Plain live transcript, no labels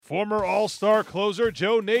Former All-Star closer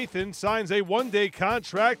Joe Nathan signs a one-day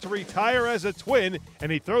contract to retire as a Twin,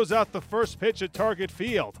 and he throws out the first pitch at Target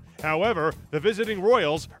Field. However, the visiting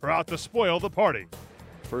Royals are out to spoil the party.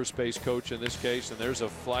 First base coach in this case, and there's a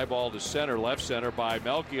fly ball to center, left center by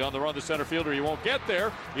Melky on the run. The center fielder, he won't get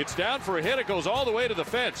there. It's down for a hit. It goes all the way to the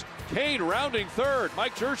fence. Kane rounding third.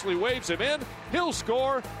 Mike Churchley waves him in. He'll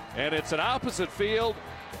score, and it's an opposite field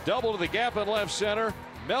double to the gap in left center.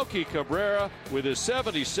 Melky Cabrera with his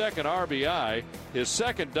 72nd RBI, his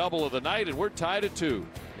second double of the night, and we're tied at 2.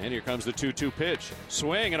 And here comes the 2-2 pitch.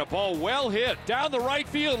 Swing and a ball well hit down the right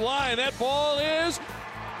field line. That ball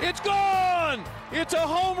it's gone! It's a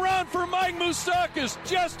home run for Mike Moustakas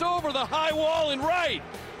just over the high wall in right.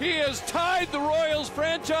 He has tied the Royals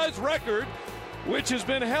franchise record, which has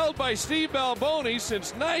been held by Steve Balboni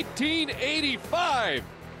since 1985.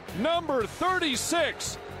 Number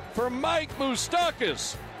 36 for Mike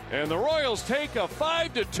Moustakas. And the Royals take a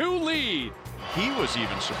 5-2 lead. He was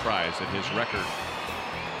even surprised that his record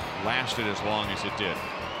lasted as long as it did.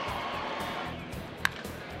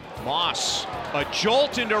 Moss, a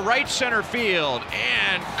jolt into right center field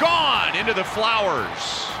and gone into the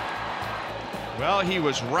flowers. Well, he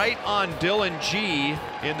was right on Dylan G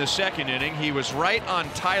in the second inning. He was right on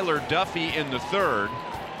Tyler Duffy in the third.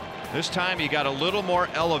 This time he got a little more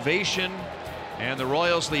elevation, and the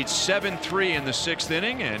Royals lead 7-3 in the sixth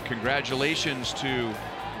inning. And congratulations to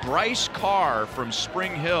Bryce Carr from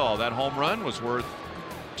Spring Hill. That home run was worth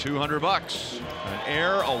 $200. An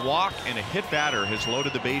error, a walk, and a hit batter has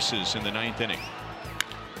loaded the bases in the ninth inning.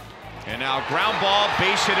 And now ground ball,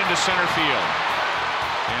 base hit into center field.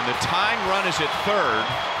 And the tying run is at third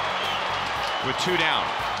with 2 down.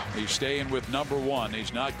 He's staying with number 1.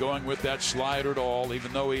 He's not going with that slider at all,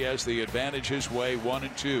 even though he has the advantage his way,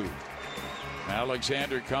 1-2.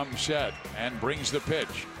 Alexander comes set and brings the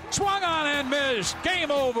pitch. Swung on and missed.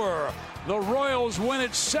 Game over. The Royals win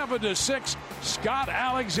it 7-6. Scott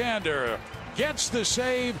Alexander gets the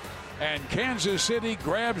save, and Kansas City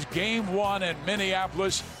grabs game 1 in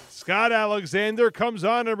Minneapolis. Scott Alexander comes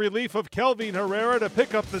on in relief of Kelvin Herrera to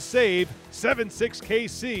pick up the save. 7-6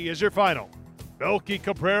 KC is your final. Melky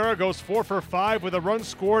Cabrera goes 4 for 5 with a run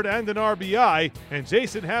scored and an RBI, and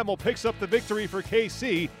Jason Hamill picks up the victory for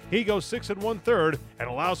KC. He goes 6 1/3 and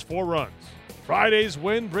allows 4 runs. Friday's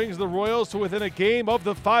win brings the Royals to within a game of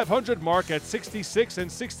the 500 mark at 66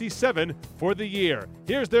 and 67 for the year.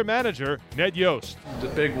 Here's their manager, Ned Yost. It's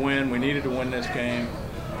a big win. We needed to win this game.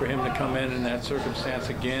 For him to come in that circumstance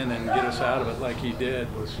again and get us out of it like he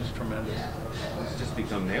did was just tremendous. It's just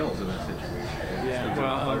become nails in that situation. Yeah,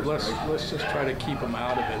 well, let's just try to keep him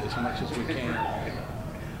out of it as much as we can.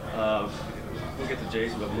 We'll get to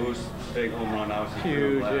Jason, but Moose, big home run, obviously.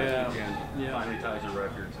 Huge, yeah. Yeah. Finally ties your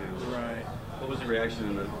record too. Right. What was the reaction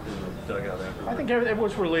in the dugout after? I think it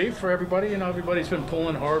was relief for everybody. You know, everybody's been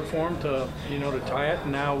pulling hard for him to tie it,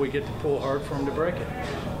 and now we get to pull hard for him to break it.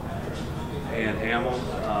 And Hamill?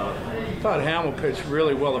 I thought Hamill pitched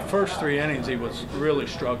really well. The first 3 innings, he was really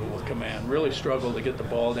struggled with command, really struggled to get the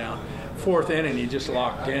ball down. 4th inning, he just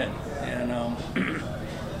locked in, and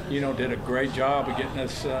did a great job of getting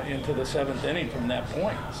us into the 7th inning from that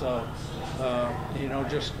point. So,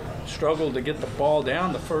 just struggled to get the ball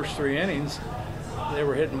down the first 3 innings. They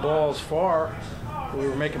were hitting balls far. We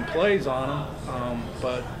were making plays on them,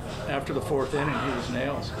 but after the 4th inning, he was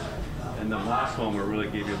nails. And the last homer really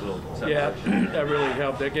gave you a little setback. Yeah, that really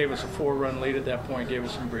helped. That gave us a 4-run lead at that point, gave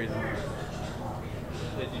us some breathing.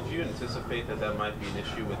 Did you anticipate that might be an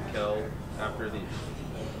issue with Kel after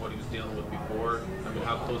what he was dealing with before? I mean,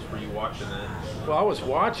 how close were you watching that? Well, I was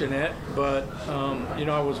watching it, but,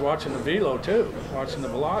 I was watching the velo too, watching the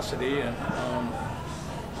velocity. And,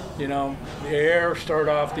 the air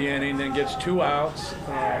started off the inning, then gets 2 outs,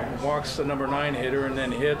 walks the number 9 hitter, and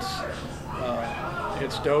then hits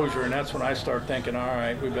Dozier, and that's when I start thinking, all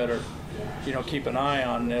right, we better, keep an eye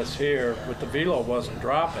on this here. But the velo wasn't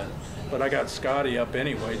dropping, but I got Scotty up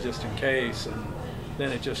anyway, just in case, and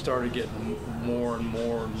then it just started getting more and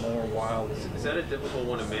more and more wild. Is that a difficult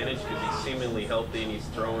one to manage because he's seemingly healthy and he's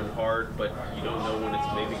throwing hard, but you don't know when it's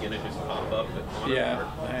maybe going to just pop up?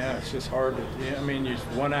 Yeah, it's just hard to. You're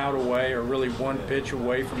 1 out away, or really 1 pitch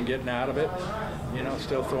away from getting out of it.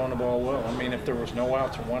 Still throwing the ball well. If there was no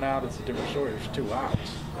outs or 1 out, it's a different story. There's 2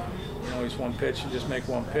 outs. He's 1 pitch, and just make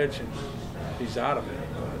 1 pitch, and he's out of it.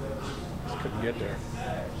 But just couldn't get there.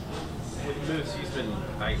 With Moose, he's been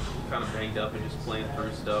kind of banged up and just playing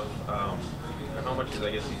through stuff. How much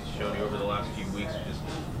has he's shown you over the last few weeks to just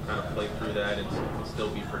kind of play through that and still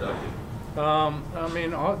be productive?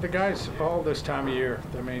 All the guys all this time of year,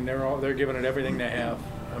 they're giving it everything they have.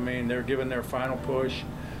 They're giving their final push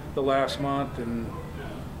the last month, and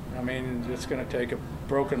I mean, it's going to take a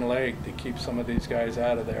broken leg to keep some of these guys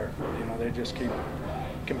out of there. You know, they just keep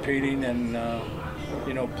competing and,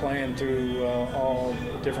 you know, playing through all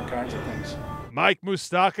different kinds of things. Mike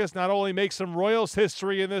Moustakas not only makes some Royals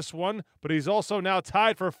history in this one, but he's also now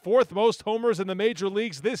tied for 4th most homers in the major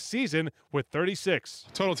leagues this season with 36.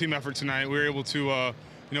 Total team effort tonight. We were able to, you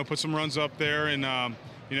know, put some runs up there, and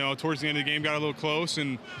you know, towards the end of the game got a little close,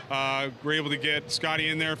 and we're able to get Scotty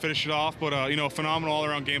in there and finish it off. But you know, phenomenal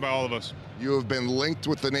all-around game by all of us. You have been linked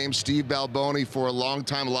with the name Steve Balboni for a long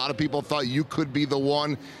time. A lot of people thought you could be the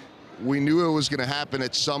one. We knew it was going to happen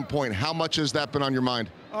at some point. How much has that been on your mind?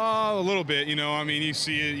 A little bit, you know. I mean, you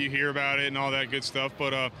see it, you hear about it, and all that good stuff.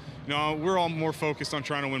 But you know, we're all more focused on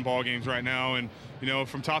trying to win ball games right now. And you know,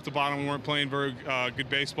 from top to bottom, we weren't playing very good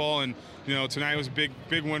baseball. And you know, tonight was a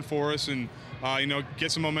big win for us. And you know,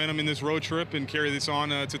 get some momentum in this road trip and carry this on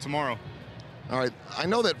to tomorrow. All right. I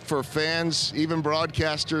know that for fans, even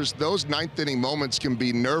broadcasters, those ninth inning moments can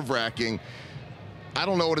be nerve-wracking. I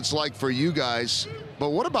don't know what it's like for you guys,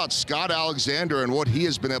 but what about Scott Alexander and what he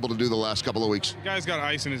has been able to do the last couple of weeks? The guy's got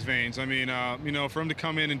ice in his veins. I mean, you know, for him to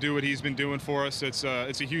come in and do what he's been doing for us, it's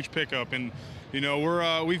a huge pickup. And you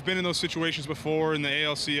know, we've been in those situations before in the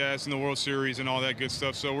ALCS and the World Series and all that good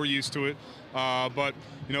stuff, so we're used to it. But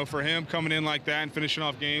you know, for him coming in like that and finishing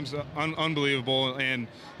off games, unbelievable. And you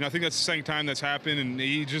know, I think that's the second time that's happened, and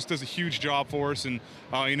he just does a huge job for us. And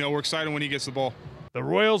you know, we're excited when he gets the ball. The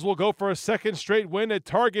Royals will go for a 2nd straight win at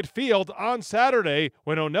Target Field on Saturday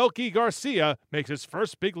when Onelki Garcia makes his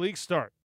first big league start.